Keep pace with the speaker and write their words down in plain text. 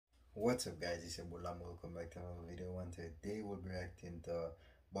What's up guys, it's your boy Lam. Welcome back to another video. And today we'll be reacting to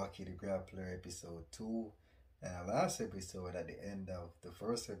Baki the Grappler episode 2. And last episode, at the end of the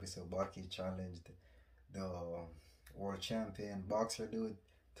first episode, Baki challenged the world champion boxer dude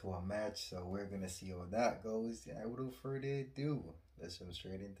to a match. So we're gonna see how that goes. And without further ado, let's jump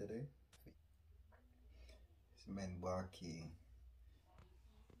straight into it. This man Baki.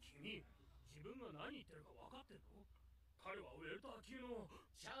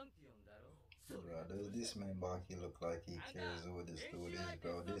 Bro, does this man Baki look like he cares who this dude is,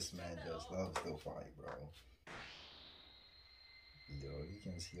 bro? This man just loves to fight, bro. Yo, you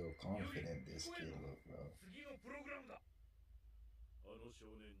can see how confident this kid look, bro.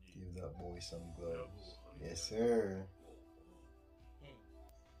 Give that boy some gloves. Yes, sir.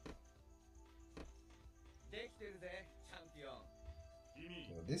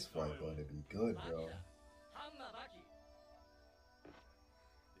 Yo, this fight gonna be good, bro.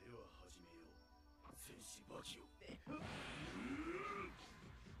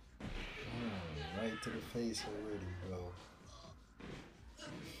 Right to the face already, bro.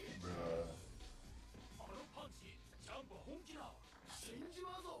 Bruh.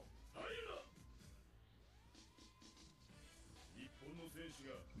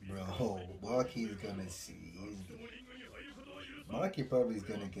 Bro, Baki's gonna see. Baki probably is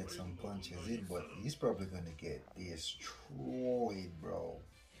gonna get some punches in, but he's probably gonna get destroyed, bro.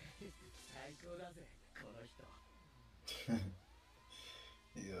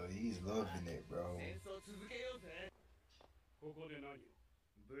 Yo, he's loving it, bro.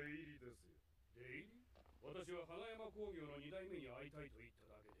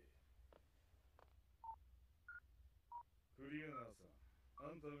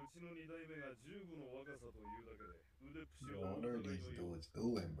 Yo, what are these dudes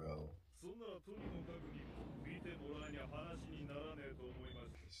doing, bro?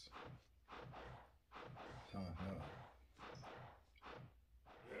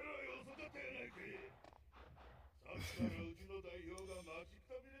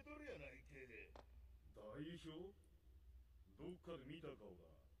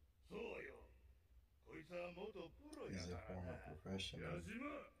 He's a former professional.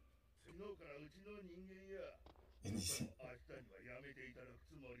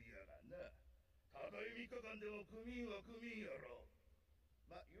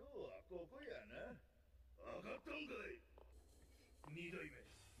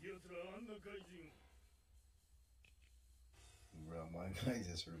 Bro, my guy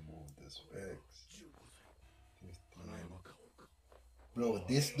just removed the specs. 15. Bro,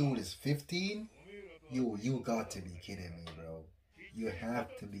 this dude is 15? You got to be kidding me, bro. You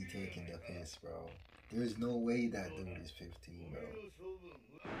have to be taking the piss, bro. There's no way that dude is 15, bro.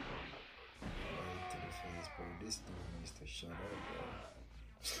 Right to the face, bro. This dude needs to shut up,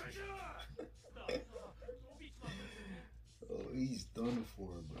 bro. Oh, he's done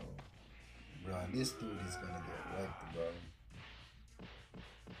for, bro. Bro, this dude is gonna get wrecked, bro.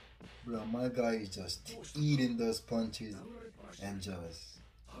 Bro, my guy is just eating those punches and just...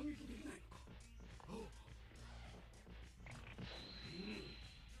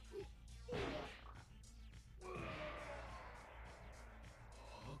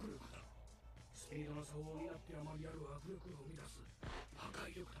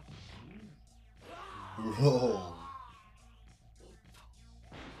 Bro.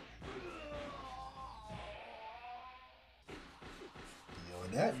 Yo,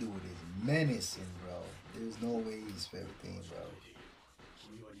 that dude is menacing, bro. There's no way he's 15, bro.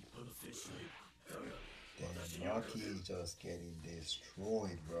 Damn, Baki is just getting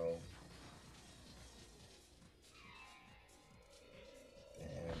destroyed, bro.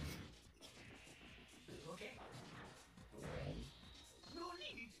 Damn.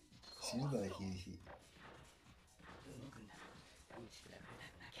 Seems like he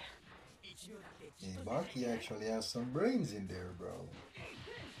Baki actually has some brains in there, bro.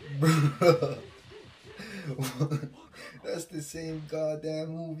 Bro. That's the same goddamn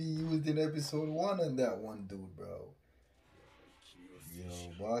movie used in episode 1 on that one dude, bro. Yo,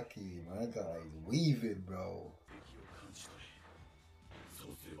 Baki, my guy is weaving, bro.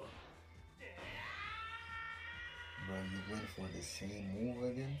 Bro, you went for the same move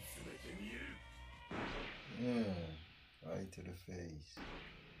again? Yeah, right to the face.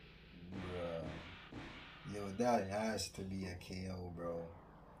 Bro. Yo, that has to be a KO, bro.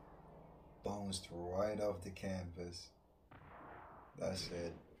 Bounced right off the canvas. That's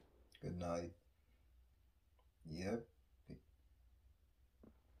it. Good night. Yep.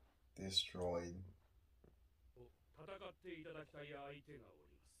 Destroyed.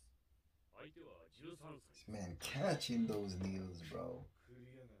 This man catching those needles, bro.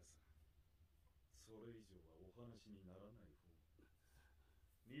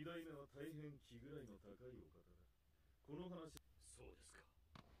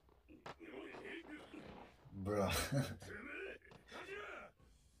 Bro.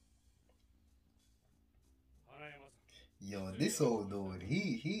 Yo, this old dude,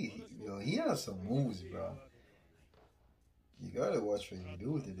 he has some moves, bro. You gotta watch what you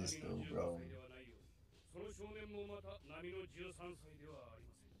do to this dude, bro.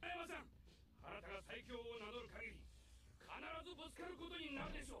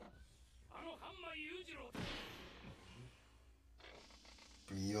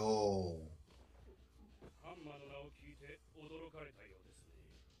 Yo.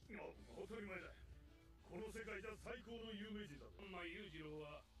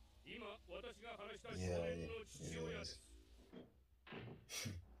 Yeah, it is.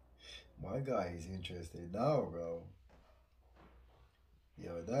 My guy is interested now, bro.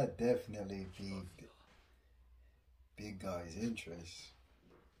 Yo, that definitely piqued big guy's interest.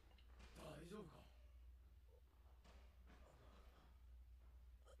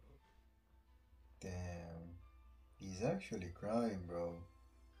 Damn, he's actually crying, bro.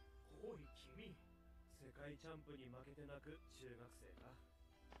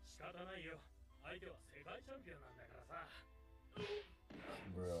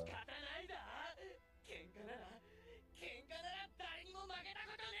 Bro.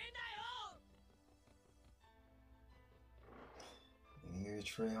 You need to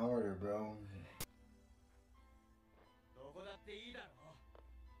train harder, bro.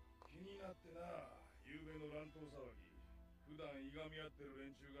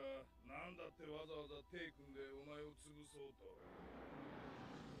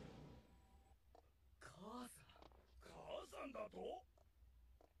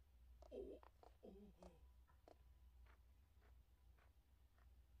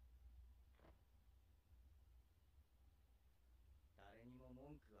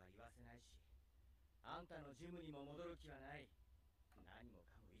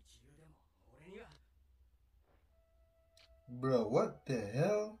 Bro, what the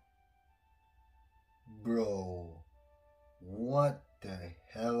hell? Bro, what the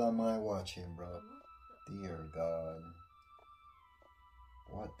hell am I watching, bro? Dear God.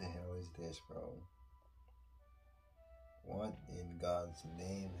 What the hell is this, bro? What in God's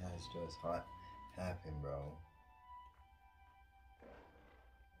name has just happened, bro?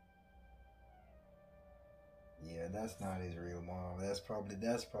 Yeah, that's not his real mom. That's probably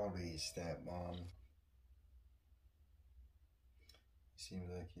his stepmom. Seems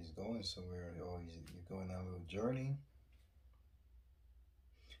like he's going somewhere. Oh, he's going on a little journey.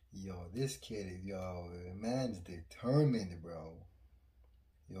 Yo, this kid is, yo, the man's determined, bro.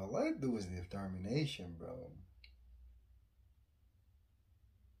 Yo, all I do is determination, bro.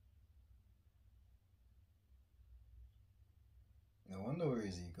 I wonder where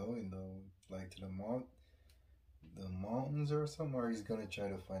is he going though? Like to the mountains or something, or he's gonna try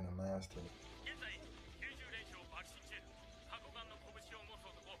to find a master.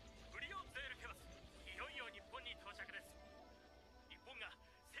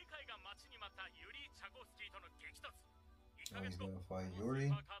 Oh, he's gonna fight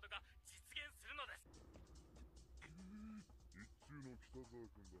Yuri.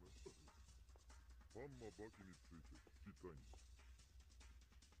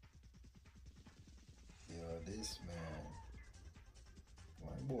 Yo, this man,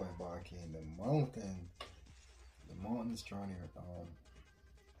 my boy Baki in the mountains trying to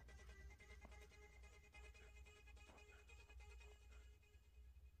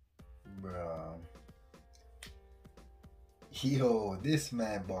bruh. Yo, this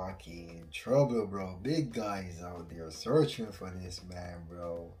man Baki in trouble, bro. Big guys out there searching for this man,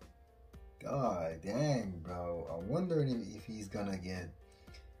 bro. God dang, bro. I'm wondering if he's gonna get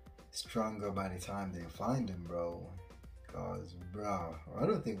stronger by the time they find him, bro. Cause, bro, I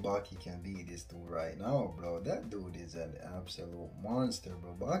don't think Baki can beat this dude right now, bro. That dude is an absolute monster,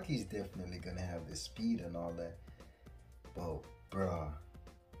 bro. Baki's definitely gonna have the speed and all that. But, bro,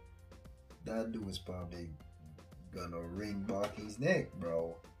 that dude is probably gonna wring Baki's neck,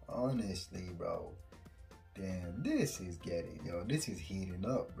 bro. Honestly, bro. Damn, this is heating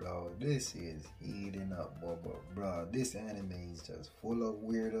up, bro. This is heating up, bro. This anime is just full of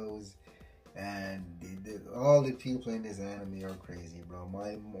weirdos, and all the people in this anime are crazy, bro.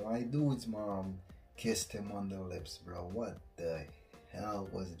 My dude's mom kissed him on the lips, bro. What the hell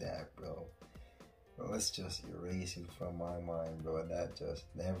was that, bro? Let's just erase it from my mind, bro. That just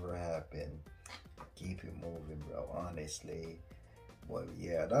never happened. Keep it moving, bro. Honestly. But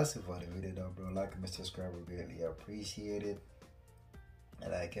yeah, that's it for the video though, bro. Like and subscribe, we greatly appreciate it.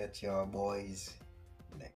 And I catch y'all boys